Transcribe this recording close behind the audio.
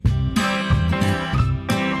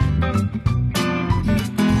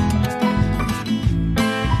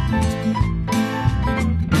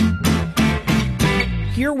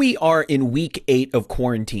we are in week 8 of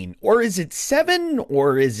quarantine. Or is it 7?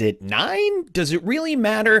 Or is it 9? Does it really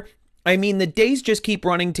matter? I mean, the days just keep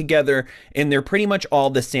running together and they're pretty much all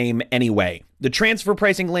the same anyway. The transfer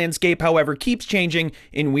pricing landscape, however, keeps changing,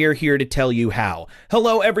 and we're here to tell you how.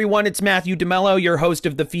 Hello, everyone. It's Matthew DeMello, your host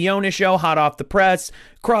of The Fiona Show, hot off the press,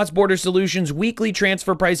 Cross-Border Solutions weekly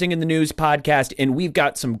transfer pricing in the news podcast, and we've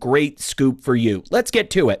got some great scoop for you. Let's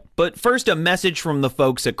get to it. But first, a message from the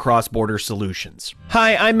folks at Cross-Border Solutions.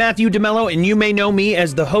 Hi, I'm Matthew DeMello, and you may know me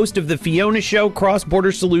as the host of The Fiona Show,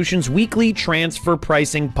 Cross-Border Solutions weekly transfer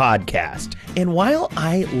pricing podcast. And while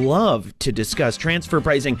I love to discuss transfer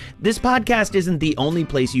pricing, this podcast isn't the only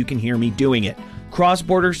place you can hear me doing it.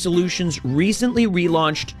 Cross-Border Solutions recently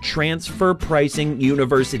relaunched Transfer Pricing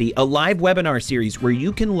University, a live webinar series where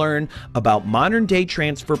you can learn about modern-day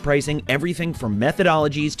transfer pricing, everything from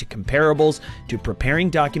methodologies to comparables to preparing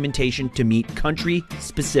documentation to meet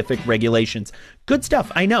country-specific regulations. Good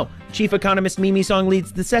stuff, I know. Chief Economist Mimi Song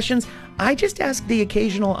leads the sessions. I just ask the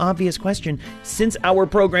occasional obvious question. Since our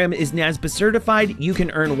program is NASBA certified, you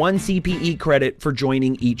can earn 1 CPE credit for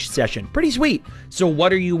joining each session. Pretty sweet. So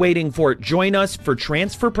what are you waiting for? Join us for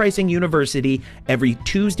Transfer Pricing University every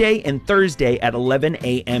Tuesday and Thursday at 11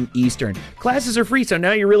 a.m. Eastern. Classes are free, so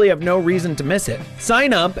now you really have no reason to miss it.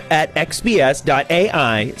 Sign up at xbs.ai/TPU.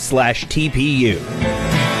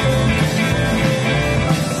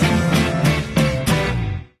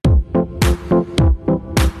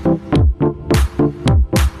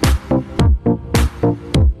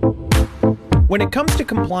 When it comes to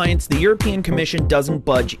compliance, the European Commission doesn't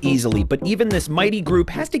budge easily, but even this mighty group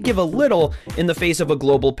has to give a little in the face of a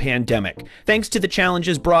global pandemic. Thanks to the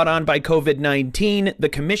challenges brought on by COVID-19, the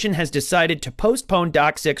Commission has decided to postpone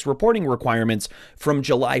DOC 6 reporting requirements from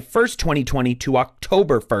July 1st, 2020 to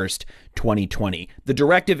October 1st, 2020. The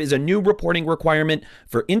directive is a new reporting requirement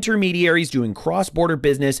for intermediaries doing cross-border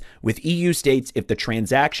business with EU states if the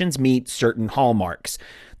transactions meet certain hallmarks.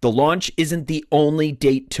 The launch isn't the only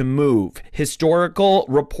date to move. Historical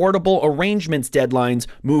reportable arrangements deadlines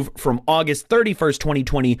move from August 31st,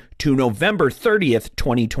 2020 to November 30th,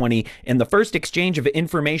 2020, and the first exchange of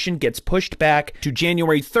information gets pushed back to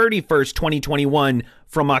January 31st, 2021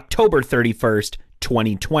 from October 31st,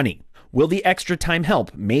 2020. Will the extra time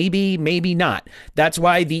help? Maybe, maybe not. That's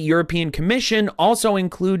why the European Commission also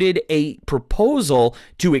included a proposal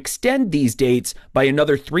to extend these dates by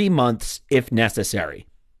another 3 months if necessary.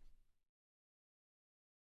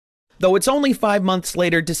 Though it's only 5 months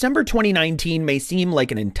later, December 2019 may seem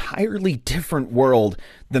like an entirely different world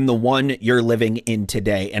than the one you're living in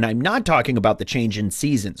today. And I'm not talking about the change in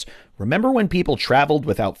seasons. Remember when people traveled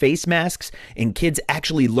without face masks and kids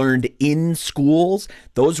actually learned in schools?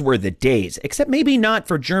 Those were the days, except maybe not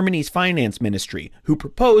for Germany's finance ministry, who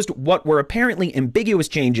proposed what were apparently ambiguous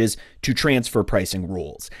changes to transfer pricing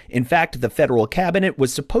rules. In fact, the federal cabinet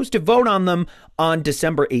was supposed to vote on them on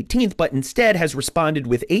December 18th, but instead has responded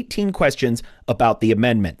with 18 questions about the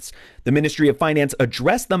amendments. The Ministry of Finance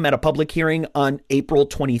addressed them at a public hearing on April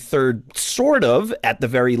 23rd, sort of, at the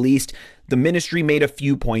very least. The ministry made a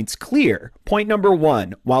few points clear. Point number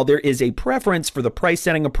 1, while there is a preference for the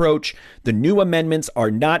price-setting approach, the new amendments are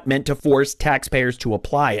not meant to force taxpayers to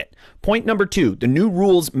apply it. Point number 2, the new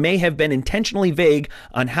rules may have been intentionally vague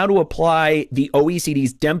on how to apply the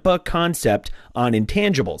OECD's DEMPA concept on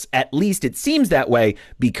intangibles. At least it seems that way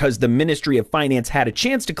because the Ministry of Finance had a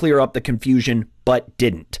chance to clear up the confusion, but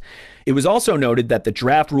didn't. It was also noted that the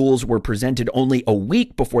draft rules were presented only a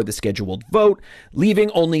week before the scheduled vote, leaving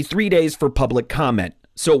only 3 days for public comment.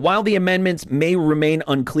 So while the amendments may remain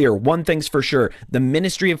unclear, one thing's for sure, the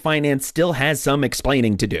Ministry of Finance still has some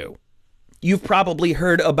explaining to do. You've probably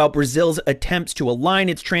heard about Brazil's attempts to align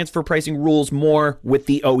its transfer pricing rules more with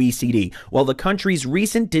the OECD. Well, the country's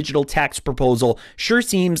recent digital tax proposal sure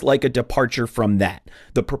seems like a departure from that.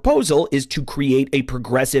 The proposal is to create a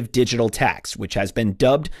progressive digital tax, which has been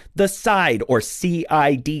dubbed the CIDE or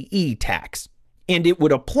CIDE tax. And it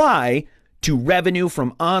would apply to revenue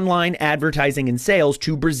from online advertising and sales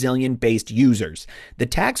to Brazilian-based users. The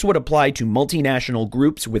tax would apply to multinational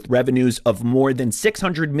groups with revenues of more than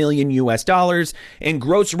 $600 million and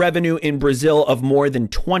gross revenue in Brazil of more than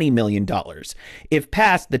 $20 million. If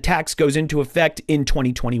passed, the tax goes into effect in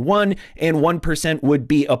 2021, and 1% would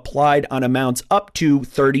be applied on amounts up to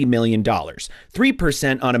 $30 million,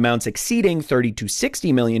 3% on amounts exceeding $30 to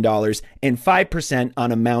 $60 million, and 5%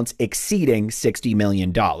 on amounts exceeding $60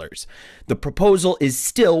 million. The proposal is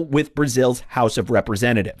still with Brazil's House of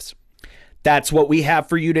Representatives. That's what we have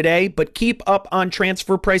for you today, but keep up on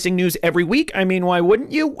transfer pricing news every week. I mean, why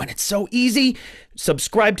wouldn't you when it's so easy?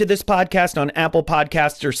 Subscribe to this podcast on Apple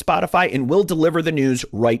Podcasts or Spotify, and we'll deliver the news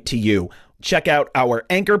right to you. Check out our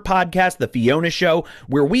anchor podcast, The Fiona Show,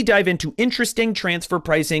 where we dive into interesting transfer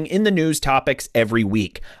pricing in the news topics every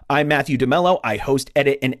week. I'm Matthew DeMello. I host,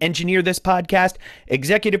 edit, and engineer this podcast.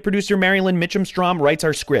 Executive producer Marilyn Mitchum-Strom writes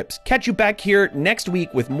our scripts. Catch you back here next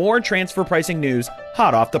week with more transfer pricing news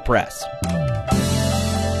hot off the press.